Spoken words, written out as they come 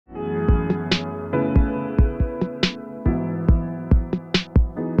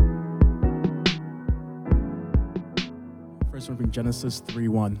First one from Genesis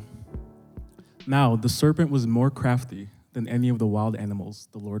 3:1. Now the serpent was more crafty than any of the wild animals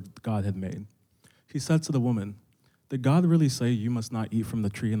the Lord God had made. He said to the woman, "Did God really say you must not eat from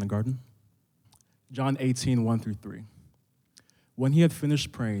the tree in the garden?" John 18:1-3. When he had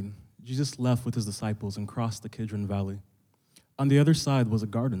finished praying, Jesus left with his disciples and crossed the Kidron Valley. On the other side was a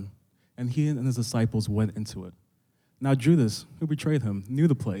garden, and he and his disciples went into it. Now Judas, who betrayed him, knew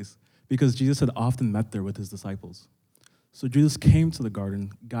the place because Jesus had often met there with his disciples. So Judas came to the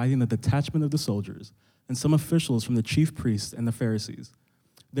garden, guiding a detachment of the soldiers and some officials from the chief priests and the Pharisees.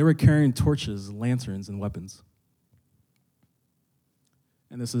 They were carrying torches, lanterns, and weapons.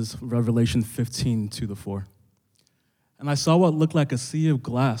 And this is Revelation 15:2-4. And I saw what looked like a sea of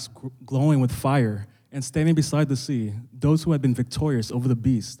glass glowing with fire, and standing beside the sea, those who had been victorious over the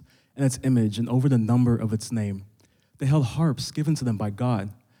beast and its image and over the number of its name. They held harps given to them by God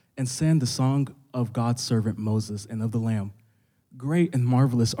and sang the song of God's servant Moses and of the Lamb. Great and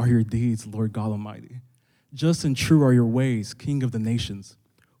marvelous are your deeds, Lord God Almighty. Just and true are your ways, King of the nations.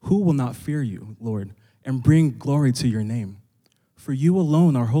 Who will not fear you, Lord, and bring glory to your name? For you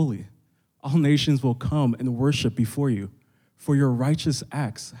alone are holy. All nations will come and worship before you, for your righteous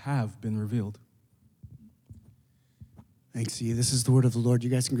acts have been revealed. Thanks, E. This is the word of the Lord. You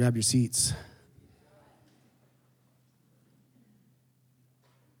guys can grab your seats.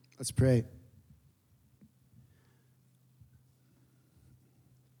 Let's pray.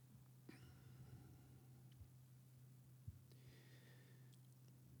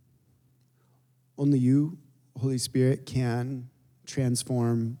 Only you, Holy Spirit, can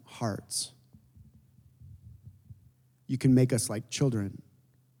transform hearts. You can make us like children.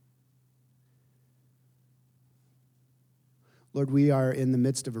 Lord, we are in the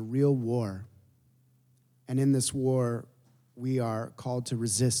midst of a real war. And in this war, we are called to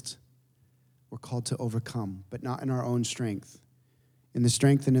resist. We're called to overcome, but not in our own strength. In the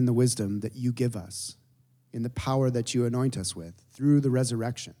strength and in the wisdom that you give us, in the power that you anoint us with through the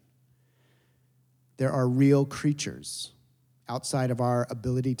resurrection. There are real creatures outside of our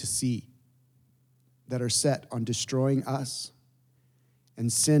ability to see that are set on destroying us.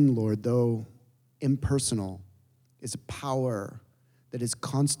 And sin, Lord, though impersonal, is a power that is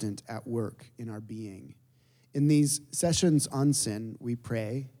constant at work in our being. In these sessions on sin, we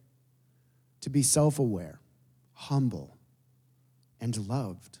pray to be self-aware, humble, and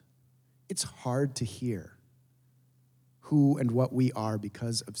loved. It's hard to hear who and what we are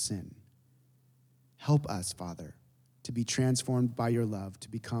because of sin. Help us, Father, to be transformed by your love, to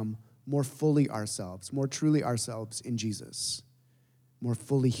become more fully ourselves, more truly ourselves in Jesus, more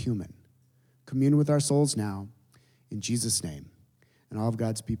fully human. Commune with our souls now, in Jesus' name. And all of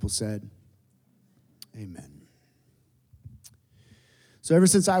God's people said, amen. So ever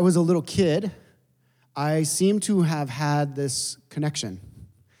since I was a little kid, I seem to have had this connection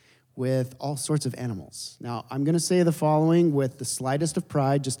with all sorts of animals. Now, I'm going to say the following with the slightest of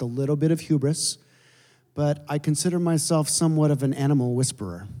pride, just a little bit of hubris, but I consider myself somewhat of an animal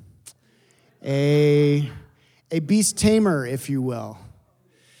whisperer. A beast tamer, if you will.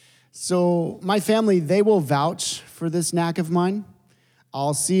 So my family, they will vouch for this knack of mine.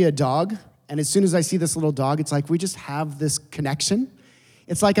 I'll see a dog, and as soon as I see this little dog, it's like we just have this connection.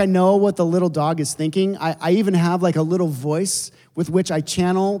 It's like I know what the little dog is thinking. I even have like a little voice with which I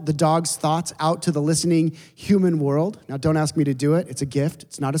channel the dog's thoughts out to the listening human world. Now, don't ask me to do it. It's a gift.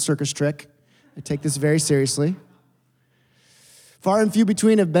 It's not a circus trick. I take this very seriously. Far and few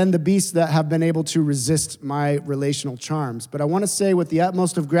between have been the beasts that have been able to resist my relational charms. But I want to say with the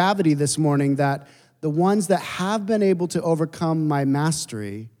utmost of gravity this morning that the ones that have been able to overcome my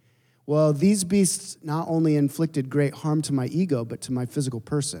mastery, well, these beasts not only inflicted great harm to my ego, but to my physical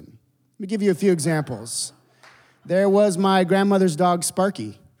person. Let me give you a few examples. There was my grandmother's dog,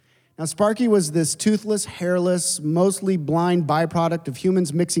 Sparky. Now, Sparky was this toothless, hairless, mostly blind byproduct of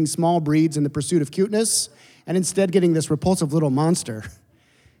humans mixing small breeds in the pursuit of cuteness, and instead getting this repulsive little monster.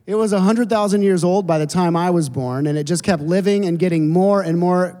 It was 100,000 years old by the time I was born, and it just kept living and getting more and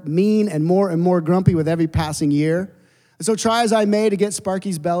more mean and more grumpy with every passing year. And so try as I may to get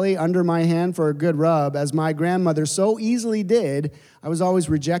Sparky's belly under my hand for a good rub, as my grandmother so easily did, I was always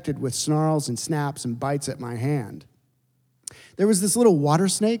rejected with snarls and snaps and bites at my hand. There was this little water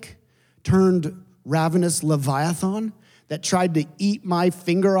snake turned ravenous leviathan that tried to eat my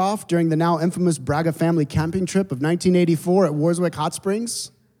finger off during the now infamous Braga family camping trip of 1984 at Warswick Hot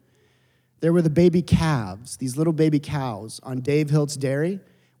Springs. There were the baby calves, these little baby cows on Dave Hilt's Dairy,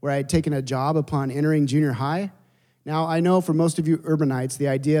 where I had taken a job upon entering junior high. Now, I know for most of you urbanites, the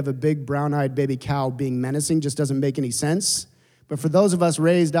idea of a big brown-eyed baby cow being menacing just doesn't make any sense. But for those of us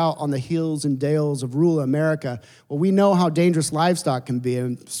raised out on the hills and dales of rural America, well, we know how dangerous livestock can be,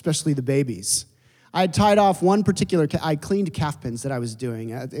 and especially the babies. I had tied off one particular, I cleaned calf pins that I was doing.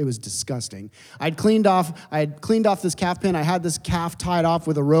 It was disgusting. I had cleaned off this calf pin. I had this calf tied off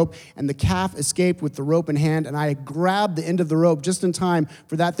with a rope, and the calf escaped with the rope in hand, and I grabbed the end of the rope just in time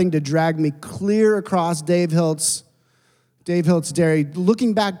for that thing to drag me clear across Dave Hilt's dairy,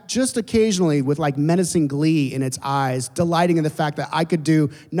 looking back just occasionally with like menacing glee in its eyes, delighting in the fact that I could do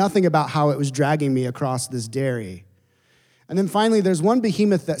nothing about how it was dragging me across this dairy. And then finally, there's one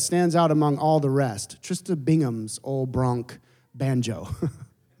behemoth that stands out among all the rest, Trista Bingham's old bronc banjo.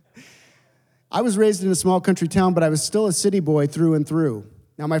 I was raised in a small country town, but I was still a city boy through and through.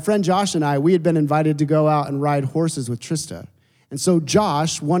 Now, my friend Josh and I, we had been invited to go out and ride horses with Trista. And so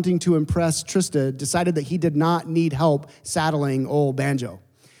Josh, wanting to impress Trista, decided that he did not need help saddling old banjo.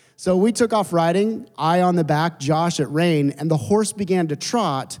 So we took off riding, I on the back, Josh at rein, and the horse began to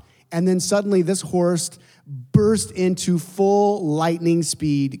trot, and then suddenly this horse burst into full lightning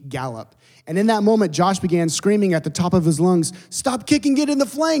speed gallop. And in that moment, Josh began screaming at the top of his lungs, "Stop kicking it in the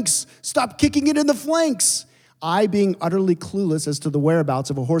flanks! Stop kicking it in the flanks!" I, being utterly clueless as to the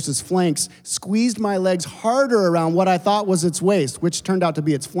whereabouts of a horse's flanks, squeezed my legs harder around what I thought was its waist, which turned out to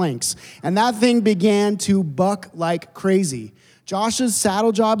be its flanks. And that thing began to buck like crazy. Josh's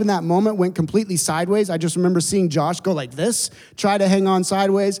saddle job in that moment went completely sideways. I just remember seeing Josh go like this, try to hang on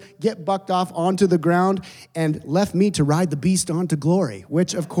sideways, get bucked off onto the ground, and left me to ride the beast on to glory,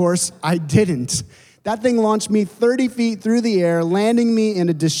 which, of course, I didn't. That thing launched me 30 feet through the air, landing me in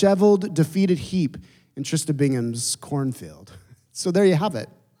a disheveled, defeated heap in Trista Bingham's cornfield. So there you have it.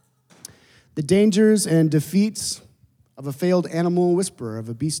 The dangers and defeats of a failed animal whisperer, of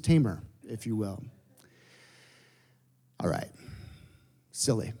a beast tamer, if you will. All right.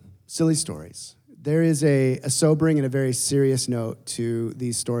 Silly stories. There is a sobering and a very serious note to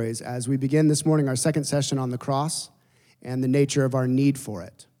these stories as we begin this morning our second session on the cross and the nature of our need for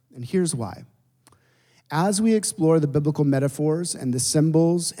it. And here's why. As we explore the biblical metaphors and the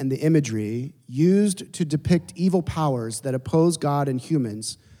symbols and the imagery used to depict evil powers that oppose God and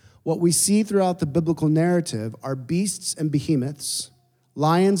humans, what we see throughout the biblical narrative are beasts and behemoths,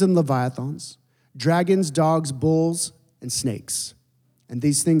 lions and leviathans, dragons, dogs, bulls, and snakes. And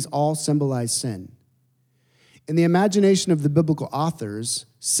these things all symbolize sin. In the imagination of the biblical authors,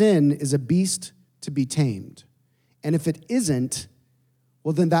 sin is a beast to be tamed. And if it isn't,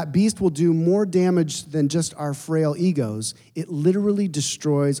 well, then that beast will do more damage than just our frail egos. It literally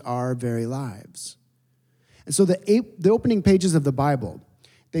destroys our very lives. And so the opening pages of the Bible,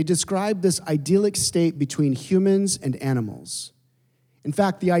 they describe this idyllic state between humans and animals. In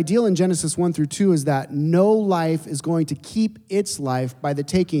fact, the ideal in Genesis 1 through 2 is that no life is going to keep its life by the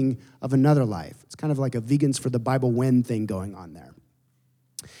taking of another life. It's kind of like a Vegans for the Bible win thing going on there.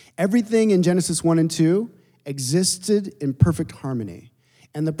 Everything in Genesis 1 and 2 existed in perfect harmony.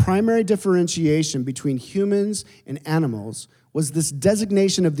 And the primary differentiation between humans and animals was this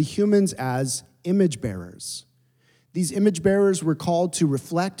designation of the humans as image bearers. These image bearers were called to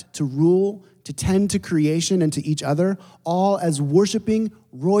reflect, to rule, to tend to creation and to each other, all as worshiping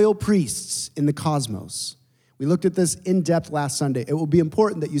royal priests in the cosmos. We looked at this in depth last Sunday. It will be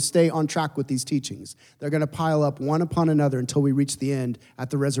important that you stay on track with these teachings. They're going to pile up one upon another until we reach the end at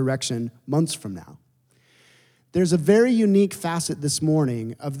the resurrection months from now. There's a very unique facet this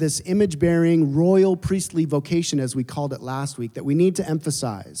morning of this image-bearing royal priestly vocation, as we called it last week, that we need to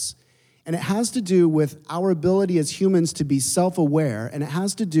emphasize. And it has to do with our ability as humans to be self-aware, and it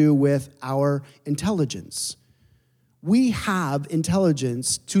has to do with our intelligence. We have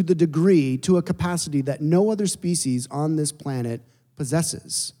intelligence to the degree, to a capacity that no other species on this planet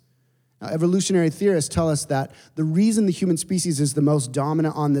possesses. Now, evolutionary theorists tell us that the reason the human species is the most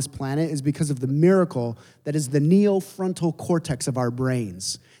dominant on this planet is because of the miracle that is the neofrontal cortex of our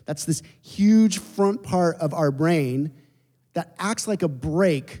brains. That's this huge front part of our brain that acts like a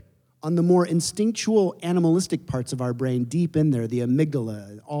brake on the more instinctual animalistic parts of our brain deep in there, the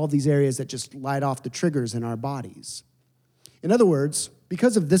amygdala, all these areas that just light off the triggers in our bodies. In other words,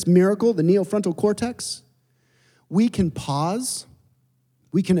 because of this miracle, the neofrontal cortex, we can pause,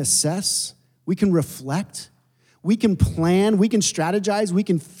 we can assess, we can reflect, we can plan, we can strategize, we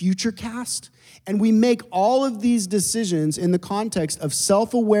can futurecast, and we make all of these decisions in the context of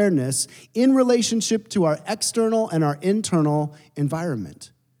self-awareness in relationship to our external and our internal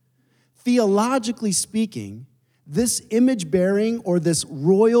environment. Theologically speaking, this image-bearing or this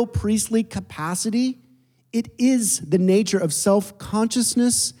royal priestly capacity, it is the nature of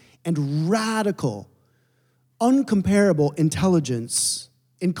self-consciousness and radical, uncomparable intelligence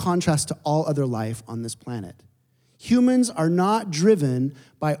in contrast to all other life on this planet. Humans are not driven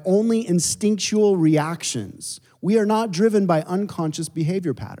by only instinctual reactions. We are not driven by unconscious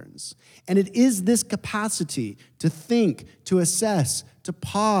behavior patterns. And it is this capacity to think, to assess, to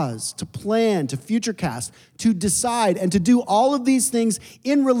pause, to plan, to futurecast, to decide, and to do all of these things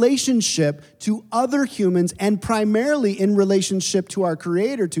in relationship to other humans and primarily in relationship to our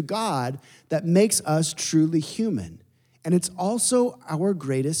Creator, to God, that makes us truly human. And it's also our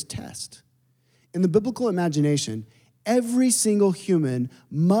greatest test. In the biblical imagination, every single human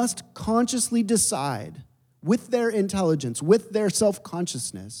must consciously decide with their intelligence, with their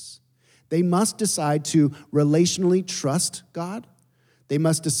self-consciousness, they must decide to relationally trust God. They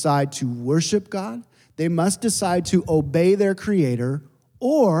must decide to worship God. They must decide to obey their Creator,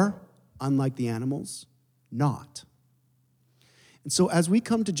 or, unlike the animals, not. And so as we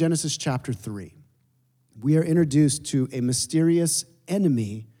come to Genesis chapter 3, we are introduced to a mysterious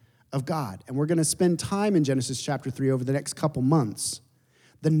enemy of God. And we're going to spend time in Genesis chapter 3 over the next couple months.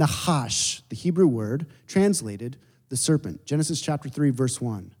 The Nahash, the Hebrew word, translated the serpent. Genesis chapter 3, verse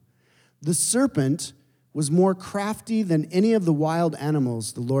 1. The serpent was more crafty than any of the wild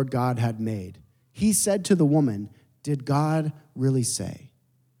animals the Lord God had made. He said to the woman, "Did God really say?"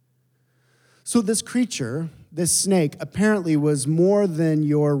 So this creature, this snake, apparently was more than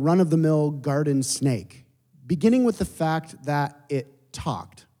your run-of-the-mill garden snake, beginning with the fact that it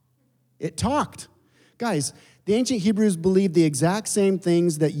talked. It talked. Guys, the ancient Hebrews believed the exact same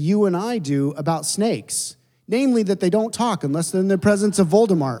things that you and I do about snakes, namely that they don't talk unless they're in the presence of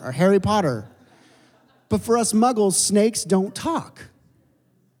Voldemort or Harry Potter. But for us muggles, snakes don't talk.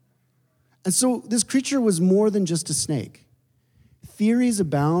 And so this creature was more than just a snake. Theories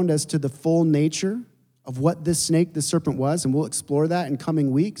abound as to the full nature of what this snake, this serpent was, and we'll explore that in coming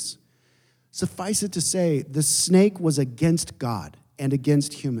weeks. Suffice it to say, the snake was against God and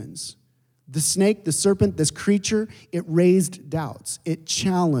against humans. The snake, the serpent, this creature, it raised doubts. It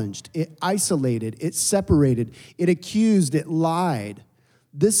challenged, it isolated, it separated, it accused, it lied.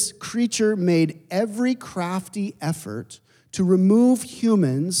 This creature made every crafty effort to remove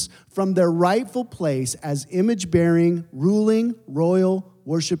humans from their rightful place as image-bearing, ruling, royal,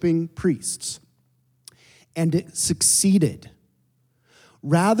 worshiping priests. And it succeeded.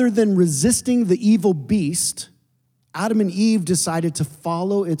 Rather than resisting the evil beast, Adam and Eve decided to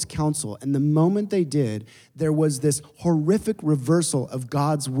follow its counsel. And the moment they did, there was this horrific reversal of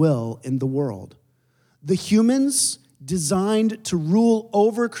God's will in the world. The humans, designed to rule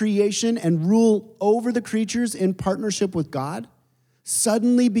over creation and rule over the creatures in partnership with God,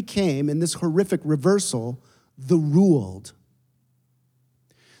 suddenly became, in this horrific reversal, the ruled.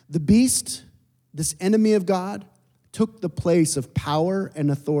 The beast, this enemy of God, took the place of power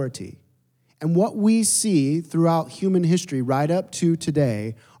and authority. And what we see throughout human history right up to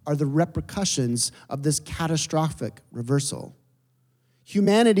today are the repercussions of this catastrophic reversal.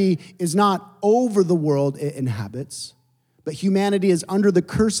 Humanity is not over the world it inhabits, but humanity is under the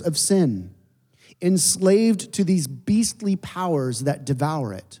curse of sin, enslaved to these beastly powers that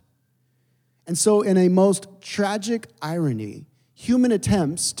devour it. And so in a most tragic irony, human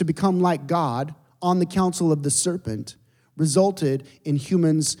attempts to become like God on the counsel of the serpent resulted in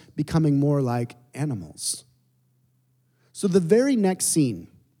humans becoming more like animals. So the very next scene,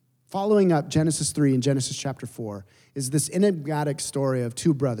 following up Genesis 3 and Genesis chapter 4, is this enigmatic story of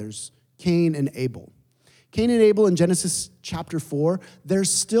two brothers, Cain and Abel. Cain and Abel in Genesis chapter 4, they're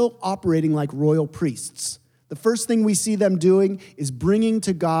still operating like royal priests. The first thing we see them doing is bringing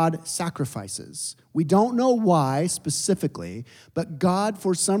to God sacrifices. We don't know why specifically, but God,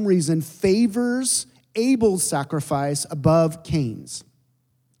 for some reason, favors Abel's sacrifice above Cain's.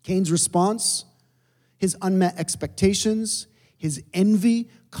 Cain's response, his unmet expectations, his envy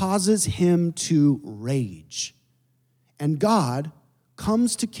causes him to rage. And God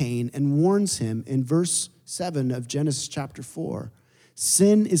comes to Cain and warns him in verse 7 of Genesis chapter 4.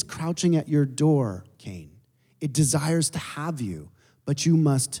 Sin is crouching at your door, Cain. It desires to have you, but you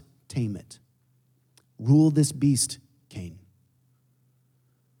must tame it. Rule this beast, Cain.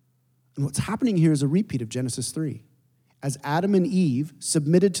 And what's happening here is a repeat of Genesis 3. As Adam and Eve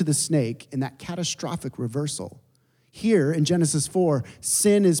submitted to the snake in that catastrophic reversal, here in Genesis 4,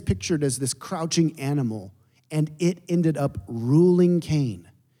 sin is pictured as this crouching animal, and it ended up ruling Cain.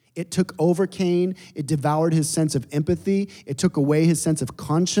 It took over Cain, it devoured his sense of empathy, it took away his sense of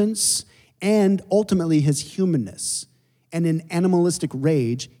conscience, and ultimately his humanness. And in animalistic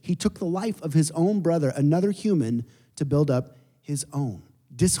rage, he took the life of his own brother, another human, to build up his own.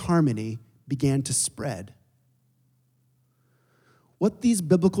 Disharmony began to spread. What these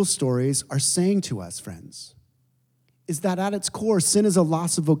biblical stories are saying to us, friends, is that at its core, sin is a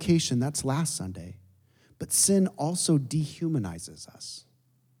loss of vocation. That's last Sunday. but sin also dehumanizes us.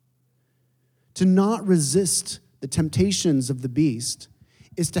 To not resist the temptations of the beast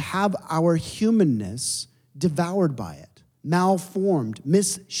is to have our humanness devoured by it, malformed,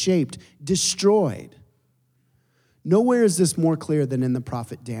 misshaped, destroyed. Nowhere is this more clear than in the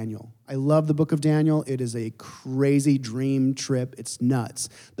prophet Daniel. I love the book of Daniel. It is a crazy dream trip. It's nuts.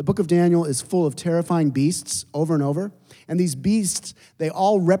 The book of Daniel is full of terrifying beasts over and over. And these beasts, they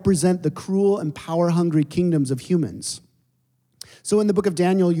all represent the cruel and power-hungry kingdoms of humans. So in the book of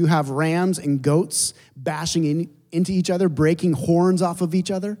Daniel, you have rams and goats bashing into each other, breaking horns off of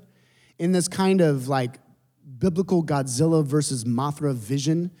each other. In this kind of like biblical Godzilla versus Mothra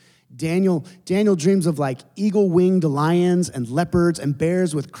vision, Daniel dreams of like eagle-winged lions and leopards and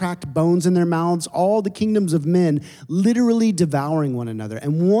bears with cracked bones in their mouths, all the kingdoms of men literally devouring one another.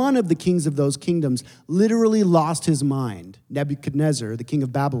 And one of the kings of those kingdoms literally lost his mind, Nebuchadnezzar, the king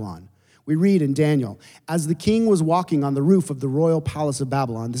of Babylon. We read in Daniel, as the king was walking on the roof of the royal palace of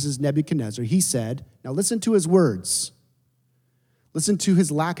Babylon, this is Nebuchadnezzar, he said, now listen to his words. Listen to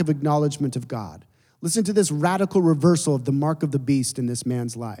his lack of acknowledgement of God. Listen to this radical reversal of the mark of the beast in this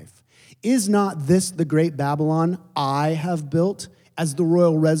man's life. Is not this the great Babylon I have built as the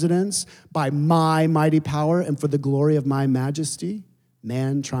royal residence by my mighty power and for the glory of my majesty?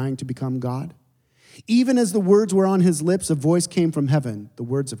 Man trying to become God. Even as the words were on his lips, a voice came from heaven, the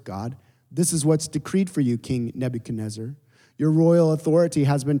words of God. This is what's decreed for you, King Nebuchadnezzar. Your royal authority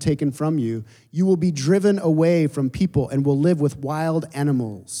has been taken from you. You will be driven away from people and will live with wild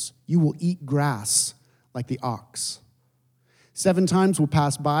animals. You will eat grass like the ox. 7 times will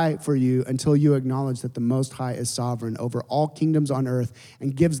pass by for you until you acknowledge that the Most High is sovereign over all kingdoms on earth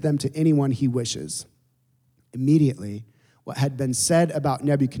and gives them to anyone he wishes. Immediately, what had been said about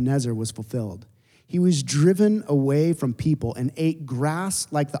Nebuchadnezzar was fulfilled. He was driven away from people and ate grass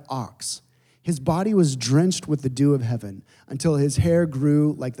like the ox. His body was drenched with the dew of heaven until his hair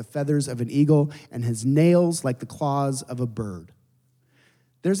grew like the feathers of an eagle and his nails like the claws of a bird.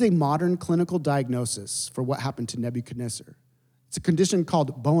 There's a modern clinical diagnosis for what happened to Nebuchadnezzar. It's a condition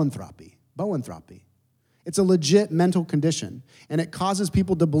called boanthropy. Boanthropy. It's a legit mental condition, and it causes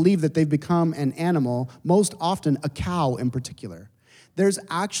people to believe that they've become an animal, most often a cow in particular. There's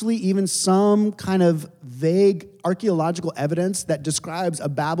actually even some kind of vague archaeological evidence that describes a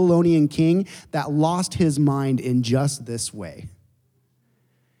Babylonian king that lost his mind in just this way.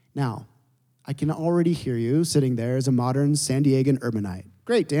 Now, I can already hear you sitting there as a modern San Diegan urbanite.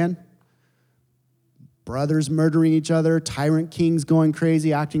 Great, Dan. Brothers murdering each other, tyrant kings going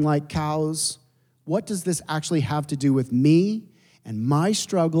crazy, acting like cows. What does this actually have to do with me and my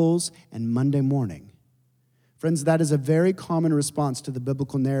struggles and Monday morning? Friends, that is a very common response to the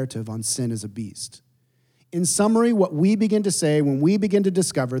biblical narrative on sin as a beast. In summary, what we begin to say when we begin to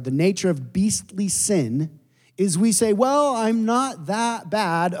discover the nature of beastly sin is we say, well, I'm not that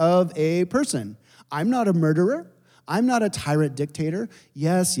bad of a person. I'm not a murderer. I'm not a tyrant dictator.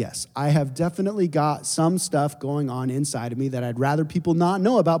 Yes, I have definitely got some stuff going on inside of me that I'd rather people not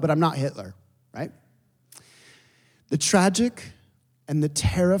know about, but I'm not Hitler, right? The tragic and the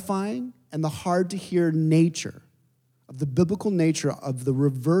terrifying and the hard-to-hear nature of the biblical nature of the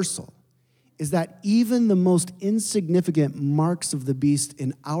reversal is that even the most insignificant marks of the beast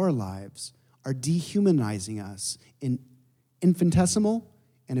in our lives are dehumanizing us in infinitesimal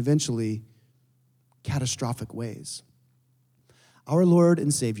and eventually catastrophic ways. Our Lord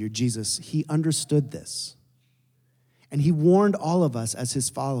and Savior, Jesus, he understood this. And he warned all of us as his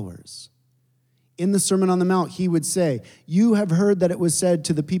followers. In the Sermon on the Mount, he would say, you have heard that it was said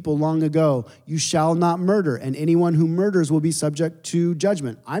to the people long ago, you shall not murder, and anyone who murders will be subject to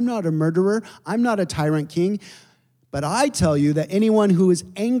judgment. I'm not a murderer. I'm not a tyrant king. But I tell you that anyone who is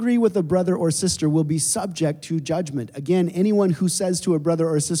angry with a brother or sister will be subject to judgment. Again, anyone who says to a brother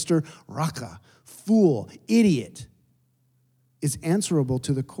or sister, raka, fool, idiot, is answerable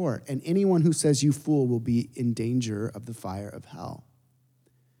to the court. And anyone who says you fool will be in danger of the fire of hell.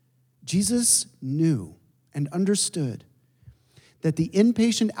 Jesus knew and understood that the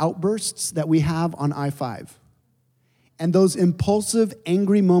impatient outbursts that we have on I-5 and those impulsive,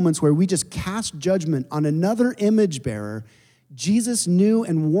 angry moments where we just cast judgment on another image bearer, Jesus knew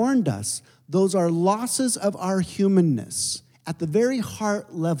and warned us those are losses of our humanness. At the very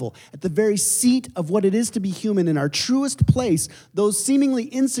heart level, at the very seat of what it is to be human in our truest place, those seemingly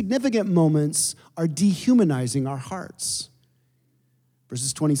insignificant moments are dehumanizing our hearts.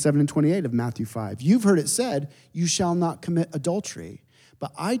 Verses 27 and 28 of Matthew 5. You've heard it said, you shall not commit adultery.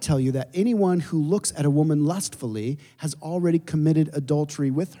 But I tell you that anyone who looks at a woman lustfully has already committed adultery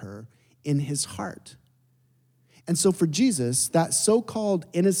with her in his heart. And so for Jesus, that so-called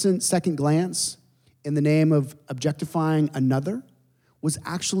innocent second glance in the name of objectifying another was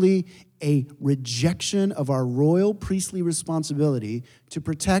actually a rejection of our royal priestly responsibility to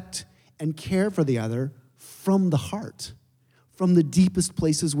protect and care for the other from the heart, from the deepest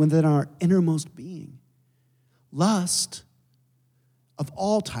places within our innermost being. Lust of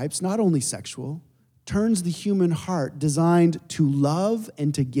all types, not only sexual, turns the human heart designed to love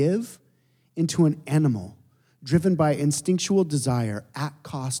and to give into an animal driven by instinctual desire at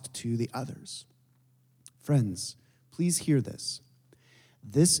cost to the others. Friends, please hear this.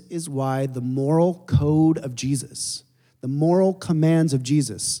 This is why the moral code of Jesus, the moral commands of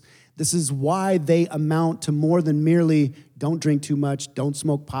Jesus, this is why they amount to more than merely don't drink too much, don't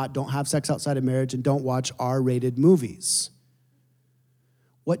smoke pot, don't have sex outside of marriage, and don't watch R-rated movies.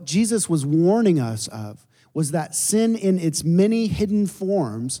 What Jesus was warning us of was that sin in its many hidden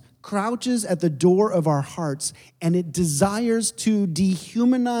forms crouches at the door of our hearts, and it desires to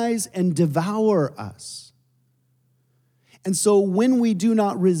dehumanize and devour us. And so when we do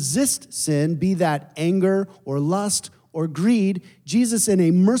not resist sin, be that anger or lust or greed, Jesus, in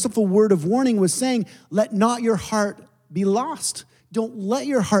a merciful word of warning, was saying, let not your heart be lost. Don't let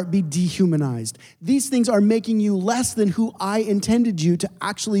your heart be dehumanized. These things are making you less than who I intended you to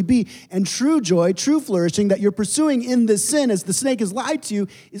actually be. And true joy, true flourishing that you're pursuing in this sin as the snake has lied to you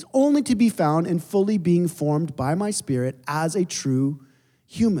is only to be found in fully being formed by my Spirit as a true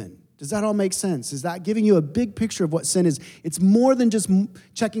human. Does that all make sense? Is that giving you a big picture of what sin is? It's more than just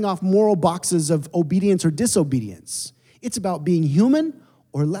checking off moral boxes of obedience or disobedience. It's about being human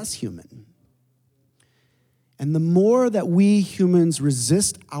or less human. And the more that we humans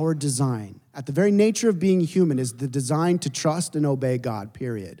resist our design, at the very nature of being human is the design to trust and obey God,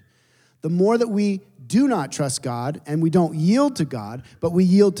 period. The more that we do not trust God and we don't yield to God, but we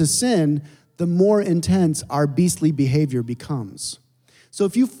yield to sin, the more intense our beastly behavior becomes. So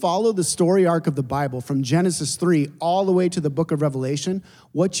if you follow the story arc of the Bible from Genesis 3 all the way to the book of Revelation,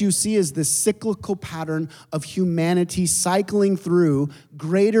 what you see is this cyclical pattern of humanity cycling through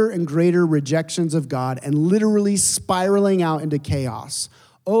greater and greater rejections of God and literally spiraling out into chaos.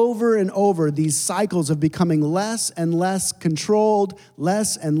 Over and over, these cycles of becoming less and less controlled,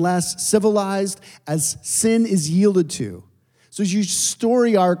 less and less civilized as sin is yielded to. So as you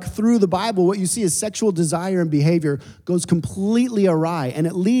story arc through the Bible, what you see is sexual desire and behavior goes completely awry, and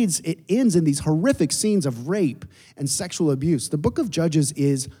it ends in these horrific scenes of rape and sexual abuse. The book of Judges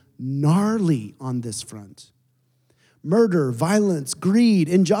is gnarly on this front. Murder, violence, greed,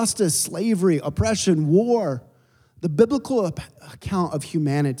 injustice, slavery, oppression, war. The biblical account of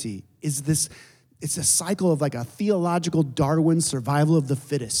humanity is it's a cycle of like a theological Darwin survival of the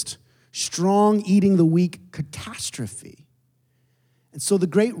fittest, strong eating the weak catastrophe. And so the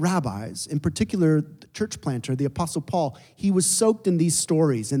great rabbis, in particular the church planter, the Apostle Paul, he was soaked in these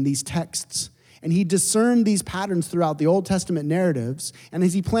stories and these texts. And he discerned these patterns throughout the Old Testament narratives. And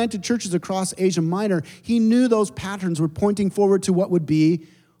as he planted churches across Asia Minor, he knew those patterns were pointing forward to what would be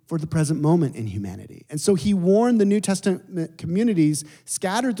for the present moment in humanity. And so he warned the New Testament communities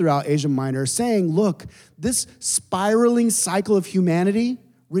scattered throughout Asia Minor, saying, look, this spiraling cycle of humanity,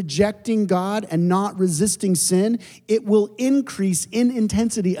 rejecting God and not resisting sin, it will increase in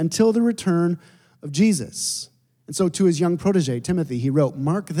intensity until the return of Jesus. And so to his young protege, Timothy, he wrote,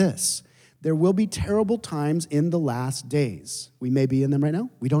 mark this, there will be terrible times in the last days. We may be in them right now.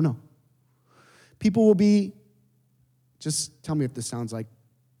 We don't know. People will be, just tell me if this sounds like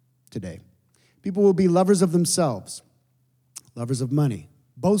today. People will be lovers of themselves, lovers of money,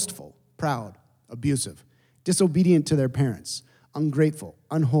 boastful, proud, abusive, disobedient to their parents, ungrateful,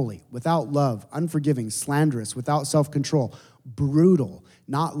 unholy, without love, unforgiving, slanderous, without self-control, brutal,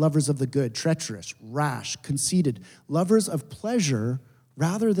 not lovers of the good, treacherous, rash, conceited, lovers of pleasure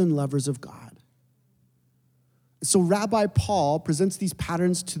rather than lovers of God. So Rabbi Paul presents these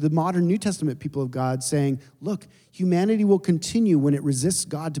patterns to the modern New Testament people of God, saying, look, humanity will continue when it resists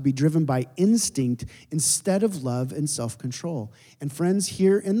God to be driven by instinct instead of love and self-control. And friends,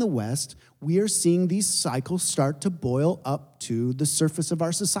 here in the West, we are seeing these cycles start to boil up to the surface of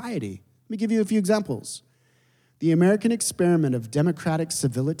our society. Let me give you a few examples. The American experiment of democratic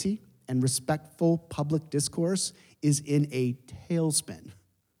civility and respectful public discourse is in a tailspin.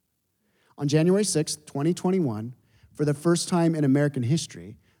 On January 6, 2021, for the first time in American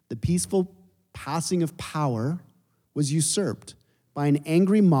history, the peaceful passing of power was usurped by an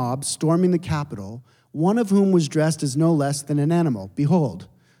angry mob storming the Capitol, one of whom was dressed as no less than an animal. Behold,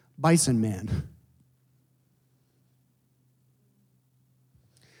 Bison Man.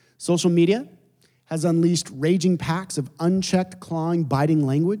 Social media has unleashed raging packs of unchecked, clawing, biting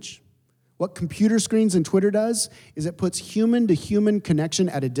language. What computer screens and Twitter does is it puts human-to-human connection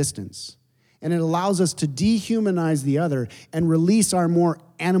at a distance. And it allows us to dehumanize the other and release our more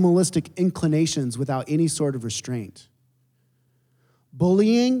animalistic inclinations without any sort of restraint.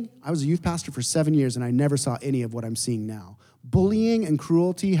 Bullying, I was a youth pastor for 7 years and I never saw any of what I'm seeing now. Bullying and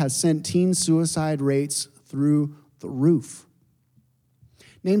cruelty has sent teen suicide rates through the roof.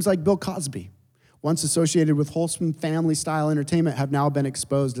 Names like Bill Cosby, once associated with wholesome family-style entertainment, have now been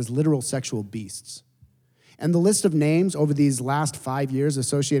exposed as literal sexual beasts. And the list of names over these last 5 years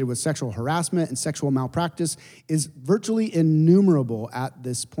associated with sexual harassment and sexual malpractice is virtually innumerable at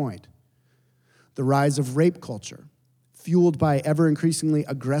this point. The rise of rape culture, fueled by ever-increasingly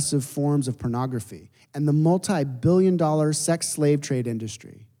aggressive forms of pornography, and the multi-billion-dollar sex slave trade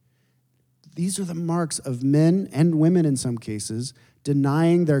industry. These are the marks of men and women in some cases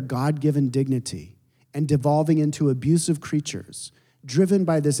denying their God-given dignity and devolving into abusive creatures, driven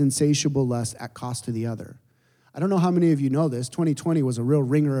by this insatiable lust at cost to the other. I don't know how many of you know this, 2020 was a real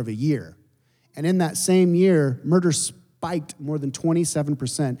ringer of a year. And in that same year, murder spiked more than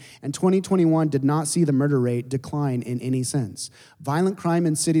 27%, and 2021 did not see the murder rate decline in any sense. Violent crime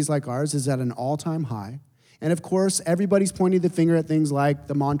in cities like ours is at an all-time high. And of course, everybody's pointing the finger at things like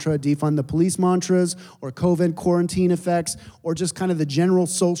the mantra, defund the police mantras, or COVID quarantine effects, or just kind of the general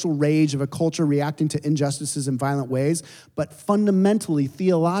social rage of a culture reacting to injustices in violent ways. But fundamentally,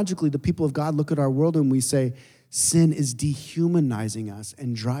 theologically, the people of God look at our world and we say, sin is dehumanizing us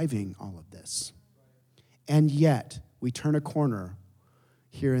and driving all of this. And yet, we turn a corner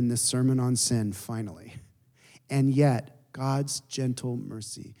here in this sermon on sin, finally. And yet, God's gentle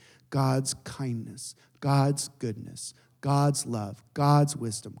mercy, God's kindness, God's goodness, God's love, God's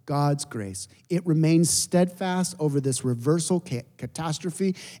wisdom, God's grace, it remains steadfast over this reversal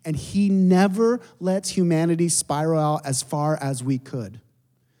catastrophe, and he never lets humanity spiral out as far as we could.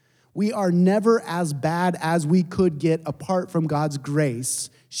 We are never as bad as we could get apart from God's grace,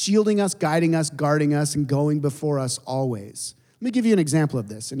 shielding us, guiding us, guarding us, and going before us always. Let me give you an example of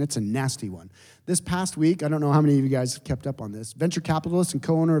this, and it's a nasty one. This past week, I don't know how many of you guys have kept up on this, venture capitalist and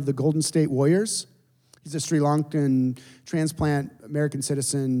co-owner of the Golden State Warriors. He's a Sri Lankan transplant, American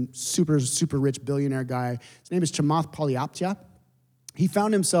citizen, super, super rich billionaire guy. His name is Chamath Palihapitiya. He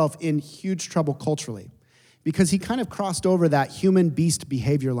found himself in huge trouble culturally because he kind of crossed over that human-beast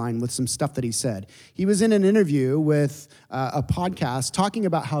behavior line with some stuff that he said. He was in an interview with a podcast talking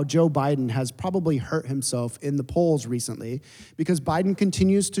about how Joe Biden has probably hurt himself in the polls recently because Biden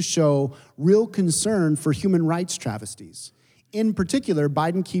continues to show real concern for human rights travesties. In particular,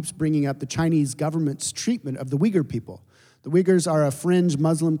 Biden keeps bringing up the Chinese government's treatment of the Uyghur people. The Uyghurs are a fringe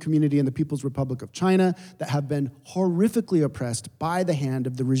Muslim community in the People's Republic of China that have been horrifically oppressed by the hand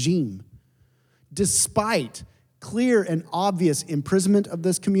of the regime. Despite clear and obvious imprisonment of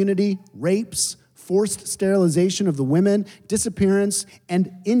this community, rapes, forced sterilization of the women, disappearance,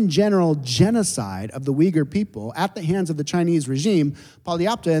 and in general, genocide of the Uyghur people at the hands of the Chinese regime,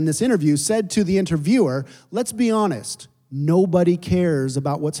 Palihapitiya in this interview said to the interviewer, let's be honest, nobody cares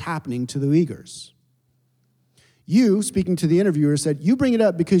about what's happening to the Uyghurs. You, speaking to the interviewer, said, you bring it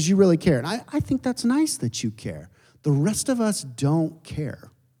up because you really care. And I think that's nice that you care. The rest of us don't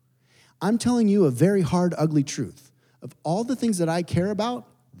care. I'm telling you a very hard, ugly truth. Of all the things that I care about,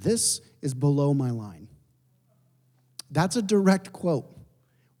 this is below my line. That's a direct quote.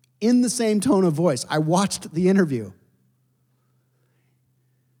 In the same tone of voice. I watched the interview.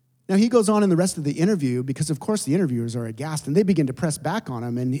 Now, he goes on in the rest of the interview because, of course, the interviewers are aghast, and they begin to press back on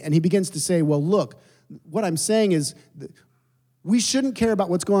him, and he begins to say, well, look, what I'm saying is we shouldn't care about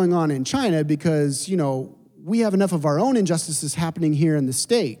what's going on in China because, we have enough of our own injustices happening here in the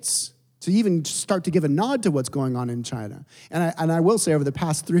States to even start to give a nod to what's going on in China. And I will say over the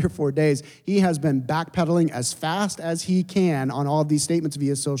past 3 or 4 days, he has been backpedaling as fast as he can on all of these statements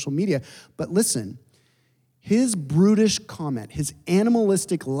via social media. But listen, his brutish comment, his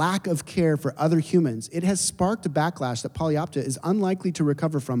animalistic lack of care for other humans, it has sparked a backlash that Palihapitiya is unlikely to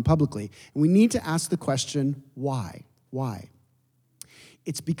recover from publicly. And we need to ask the question, why? Why?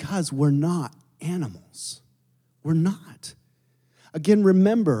 It's because we're not animals. We're not. Again,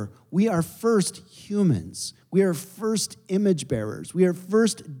 remember, we are first humans. We are first image bearers. We are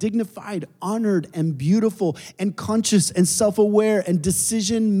first dignified, honored, and beautiful, and conscious, and self-aware, and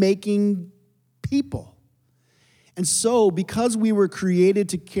decision-making people. And so, because we were created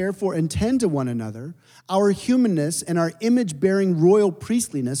to care for and tend to one another, our humanness and our image-bearing royal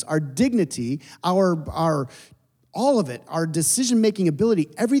priestliness, our dignity, our all of it, our decision-making ability,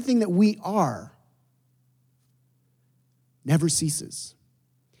 everything that we are, never ceases.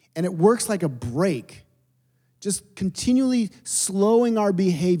 And it works like a brake, just continually slowing our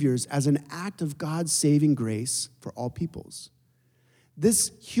behaviors as an act of God's saving grace for all peoples.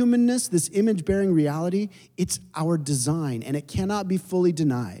 This humanness, this image-bearing reality, it's our design, and it cannot be fully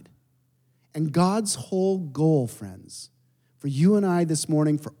denied. And God's whole goal, friends, for you and I this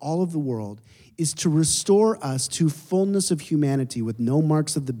morning, for all of the world, is to restore us to fullness of humanity with no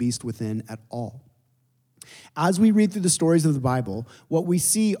marks of the beast within at all. As we read through the stories of the Bible, what we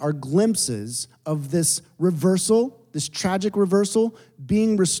see are glimpses of this reversal, this tragic reversal,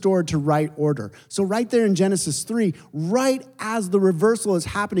 being restored to right order. So right there in Genesis 3, right as the reversal is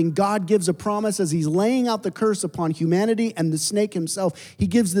happening, God gives a promise as he's laying out the curse upon humanity and the snake himself. He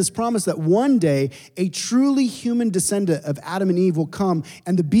gives this promise that one day a truly human descendant of Adam and Eve will come,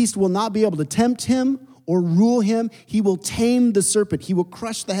 and the beast will not be able to tempt him or rule him. He will tame the serpent. He will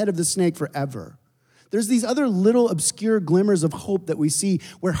crush the head of the snake forever. There's these other little obscure glimmers of hope that we see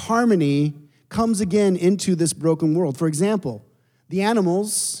where harmony comes again into this broken world. For example, the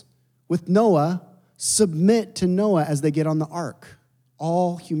animals with Noah submit to Noah as they get on the ark.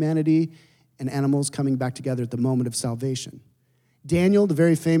 All humanity and animals coming back together at the moment of salvation. Daniel, the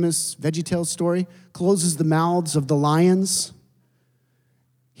very famous VeggieTales story, closes the mouths of the lions.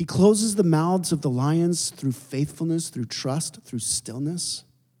 He closes the mouths of the lions through faithfulness, through trust, through stillness.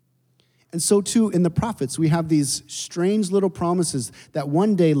 And so too, in the prophets, we have these strange little promises that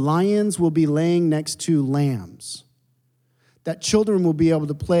one day lions will be laying next to lambs, that children will be able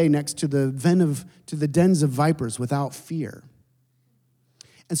to play next to the dens of vipers without fear.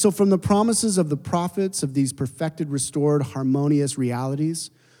 And so from the promises of the prophets of these perfected, restored, harmonious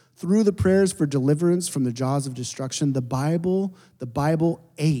realities, through the prayers for deliverance from the jaws of destruction, the Bible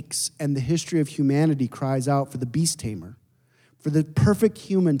aches, and the history of humanity cries out for the beast tamer, for the perfect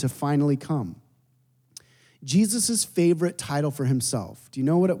human to finally come. Jesus' favorite title for himself, do you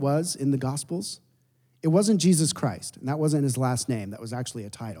know what it was in the Gospels? It wasn't Jesus Christ, and that wasn't his last name. That was actually a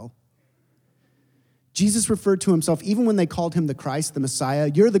title. Jesus referred to himself, even when they called him the Christ, the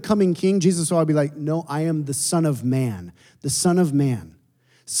Messiah, you're the coming king, Jesus would be like, no, I am the Son of Man, the Son of Man.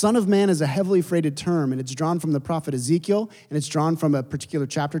 Son of Man is a heavily freighted term, and it's drawn from the prophet Ezekiel, and it's drawn from a particular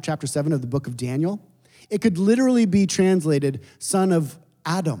chapter 7 of the book of Daniel. It could literally be translated son of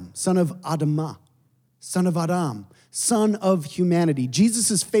Adam, son of Adamah, son of Adam, son of humanity.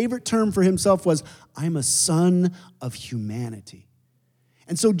 Jesus' favorite term for himself was, I'm a son of humanity.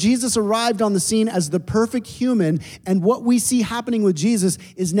 And so Jesus arrived on the scene as the perfect human, and what we see happening with Jesus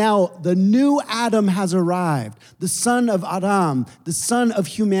is now the new Adam has arrived, the son of Adam, the son of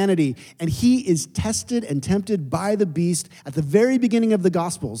humanity, and he is tested and tempted by the beast at the very beginning of the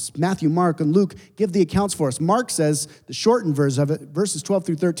Gospels. Matthew, Mark, and Luke give the accounts for us. Mark says, the shortened version of it, verses 12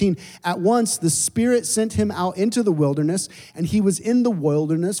 through 13, at once the Spirit sent him out into the wilderness, and he was in the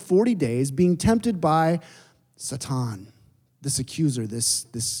wilderness 40 days being tempted by Satan, this accuser,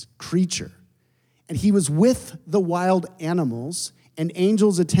 this creature. And he was with the wild animals, and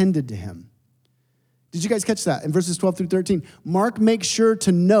angels attended to him. Did you guys catch that in verses 12 through 13? Mark makes sure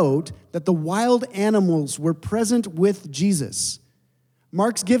to note that the wild animals were present with Jesus.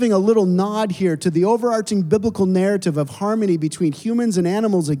 Mark's giving a little nod here to the overarching biblical narrative of harmony between humans and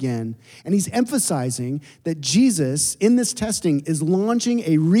animals again. And he's emphasizing that Jesus, in this testing, is launching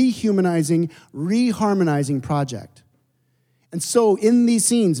a rehumanizing, reharmonizing project. And so in these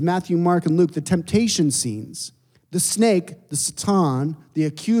scenes, Matthew, Mark, and Luke, the temptation scenes, the snake, the Satan, the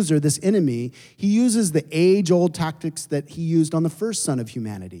accuser, this enemy, he uses the age-old tactics that he used on the first son of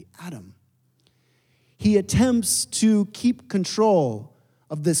humanity, Adam. He attempts to keep control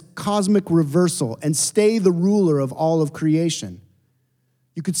of this cosmic reversal and stay the ruler of all of creation.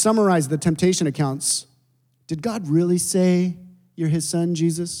 You could summarize the temptation accounts. Did God really say you're his son,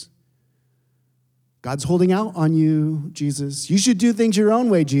 Jesus? God's holding out on you, Jesus. You should do things your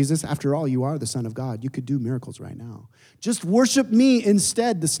own way, Jesus. After all, you are the Son of God. You could do miracles right now. Just worship me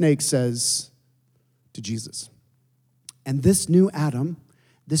instead, the snake says to Jesus. And this new Adam,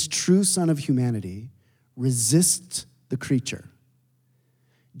 this true son of humanity, resists the creature.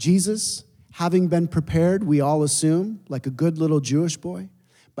 Jesus, having been prepared, we all assume, like a good little Jewish boy,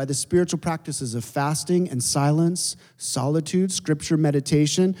 by the spiritual practices of fasting and silence, solitude, scripture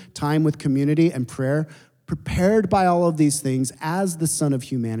meditation, time with community and prayer, prepared by all of these things as the Son of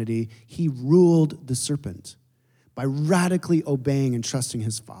humanity, he ruled the serpent by radically obeying and trusting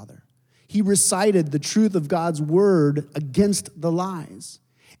his Father. He recited the truth of God's word against the lies.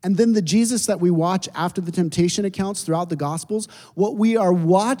 And then the Jesus that we watch after the temptation accounts throughout the Gospels, what we are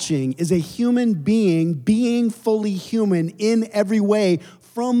watching is a human being fully human in every way,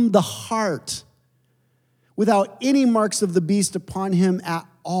 from the heart, without any marks of the beast upon him at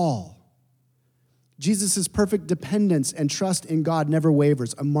all. Jesus' perfect dependence and trust in God never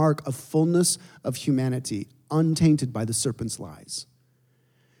wavers, a mark of fullness of humanity, untainted by the serpent's lies.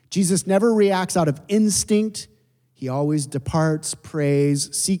 Jesus never reacts out of instinct. He always departs,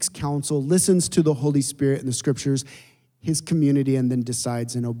 prays, seeks counsel, listens to the Holy Spirit in the scriptures, his community, and then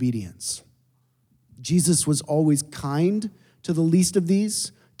decides in obedience. Jesus was always kind to the least of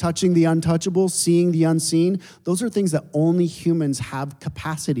these, touching the untouchable, seeing the unseen. Those are things that only humans have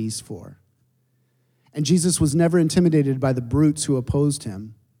capacities for. And Jesus was never intimidated by the brutes who opposed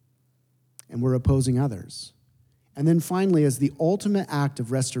him and were opposing others. And then finally, as the ultimate act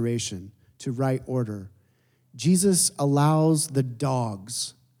of restoration to right order, Jesus allows the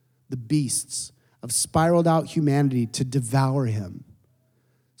dogs, the beasts of spiraled out humanity to devour him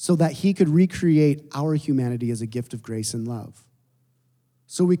so that he could recreate our humanity as a gift of grace and love.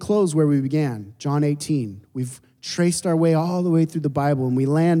 So we close where we began, John 18. We've traced our way all the way through the Bible, and we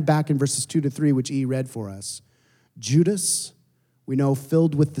land back in verses 2-3, which E read for us. Judas, we know,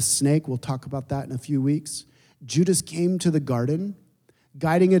 filled with the snake. We'll talk about that in a few weeks. Judas came to the garden,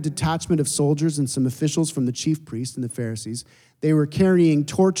 guiding a detachment of soldiers and some officials from the chief priests and the Pharisees. They were carrying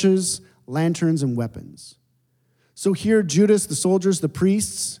torches, lanterns, and weapons. So here, Judas, the soldiers, the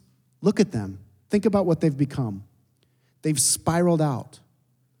priests, look at them. Think about what they've become. They've spiraled out.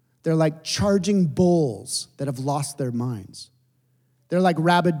 They're like charging bulls that have lost their minds. They're like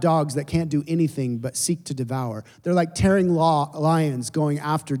rabid dogs that can't do anything but seek to devour. They're like tearing lions going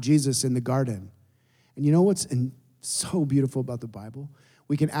after Jesus in the garden. And you know what's so beautiful about the Bible?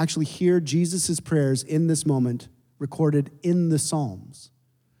 We can actually hear Jesus' prayers in this moment recorded in the Psalms.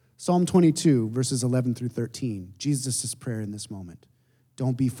 Psalm 22, verses 11-13, Jesus' prayer in this moment.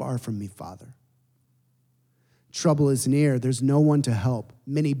 Don't be far from me, Father. Trouble is near, there's no one to help.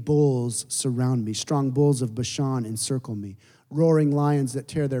 Many bulls surround me. Strong bulls of Bashan encircle me. Roaring lions that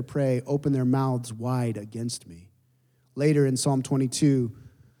tear their prey open their mouths wide against me. Later in Psalm 22,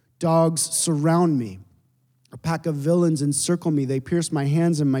 dogs surround me. A pack of villains encircle me. They pierce my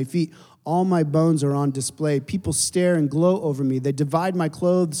hands and my feet. All my bones are on display. People stare and gloat over me. They divide my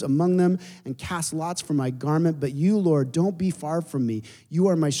clothes among them and cast lots for my garment. But you, Lord, don't be far from me. You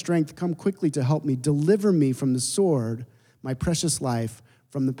are my strength. Come quickly to help me. Deliver me from the sword, my precious life,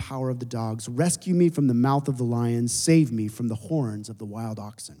 from the power of the dogs. Rescue me from the mouth of the lions. Save me from the horns of the wild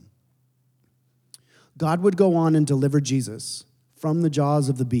oxen. God would go on and deliver Jesus from the jaws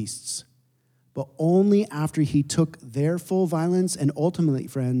of the beasts, but only after he took their full violence and ultimately,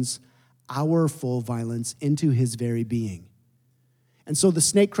 friends, our full violence into his very being. And so the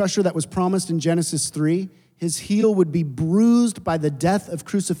snake crusher that was promised in Genesis 3, his heel would be bruised by the death of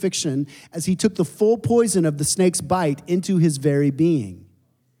crucifixion as he took the full poison of the snake's bite into his very being.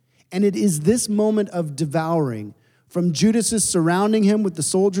 And it is this moment of devouring, from Judas's surrounding him with the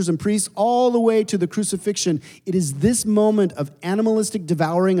soldiers and priests all the way to the crucifixion, it is this moment of animalistic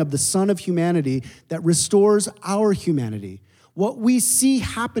devouring of the Son of humanity that restores our humanity. What we see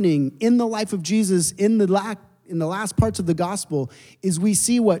happening in the life of Jesus in the last parts of the gospel is we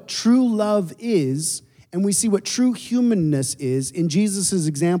see what true love is, and we see what true humanness is in Jesus'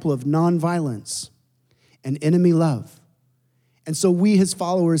 example of nonviolence and enemy love. And so we, his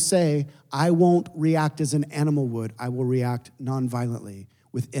followers, say, I won't react as an animal would. I will react nonviolently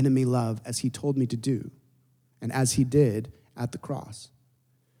with enemy love as he told me to do, and as he did at the cross.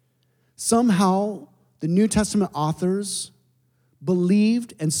 Somehow, the New Testament authors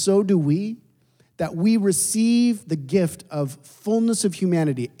believed, and so do we, that we receive the gift of fullness of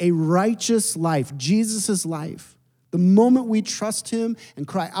humanity, a righteous life, Jesus' life. The moment we trust him and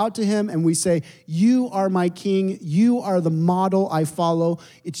cry out to him and we say, you are my king, you are the model I follow,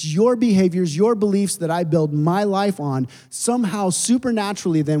 it's your behaviors, your beliefs that I build my life on, somehow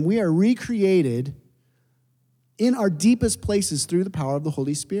supernaturally then we are recreated in our deepest places through the power of the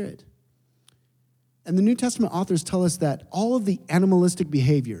Holy Spirit. And the New Testament authors tell us that all of the animalistic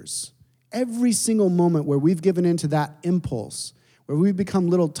behaviors, every single moment where we've given into that impulse, where we've become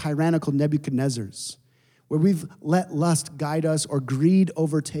little tyrannical Nebuchadnezzars, where we've let lust guide us or greed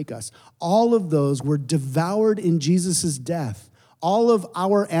overtake us, all of those were devoured in Jesus' death. All of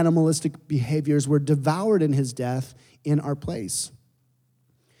our animalistic behaviors were devoured in his death in our place.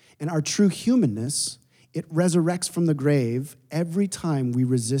 And our true humanness, it resurrects from the grave every time we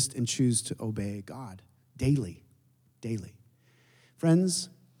resist and choose to obey God, daily. Friends,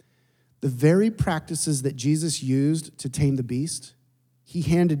 the very practices that Jesus used to tame the beast, he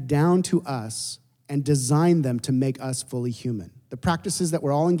handed down to us and designed them to make us fully human. The practices that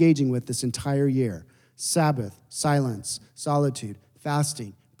we're all engaging with this entire year: Sabbath, silence, solitude,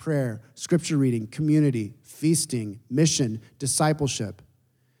 fasting, prayer, scripture reading, community, feasting, mission, discipleship.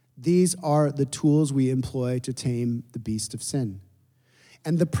 These are the tools we employ to tame the beast of sin.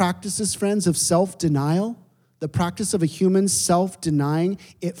 And the practices, friends, of self-denial, the practice of a human self-denying,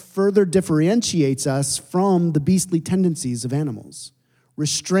 it further differentiates us from the beastly tendencies of animals.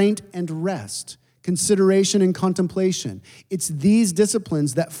 Restraint and rest, consideration and contemplation. It's these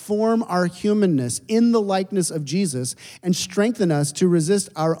disciplines that form our humanness in the likeness of Jesus and strengthen us to resist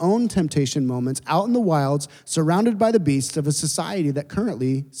our own temptation moments out in the wilds, surrounded by the beasts of a society that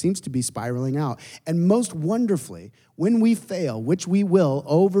currently seems to be spiraling out. And most wonderfully, when we fail, which we will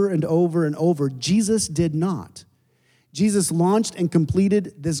over and over and over, Jesus did not. Jesus launched and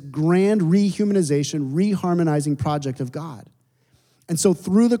completed this grand rehumanization, reharmonizing project of God. And so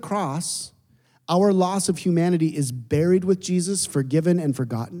through the cross, our loss of humanity is buried with Jesus, forgiven and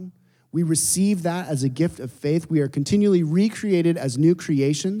forgotten. We receive that as a gift of faith. We are continually recreated as new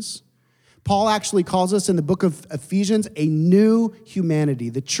creations. Paul actually calls us in the book of Ephesians a new humanity.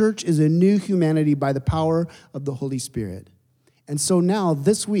 The church is a new humanity by the power of the Holy Spirit. And so now,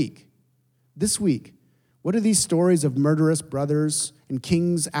 this week, what do these stories of murderous brothers and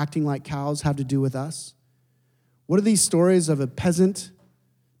kings acting like cows have to do with us? What do these stories of a peasant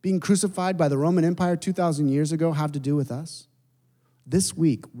being crucified by the Roman Empire 2,000 years ago have to do with us? This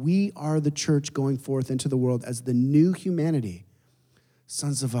week, we are the church going forth into the world as the new humanity,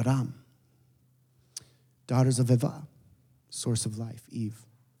 sons of Adam, daughters of Eva, source of life, Eve,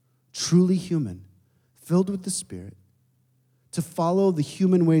 truly human, filled with the Spirit, to follow the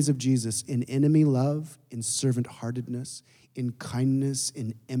human ways of Jesus in enemy love, in servant-heartedness, in kindness,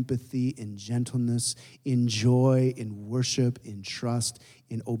 in empathy, in gentleness, in joy, in worship, in trust,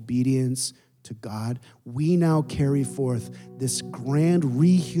 in obedience to God. We now carry forth this grand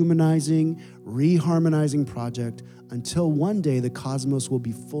rehumanizing, reharmonizing project until one day the cosmos will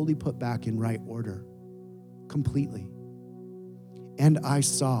be fully put back in right order, completely. And I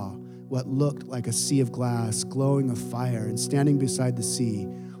saw what looked like a sea of glass, glowing of fire, and standing beside the sea,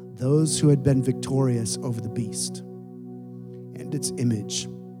 those who had been victorious over the beast and its image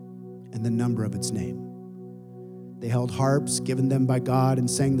and the number of its name. They held harps given them by God and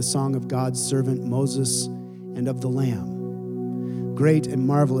sang the song of God's servant Moses and of the Lamb. Great and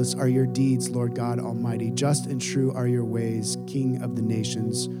marvelous are your deeds, Lord God Almighty. Just and true are your ways, King of the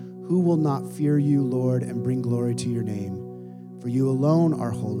nations. Who will not fear you, Lord, and bring glory to your name? For you alone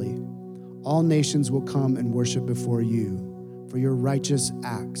are holy. All nations will come and worship before you, for your righteous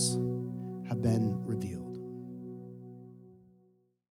acts have been revealed.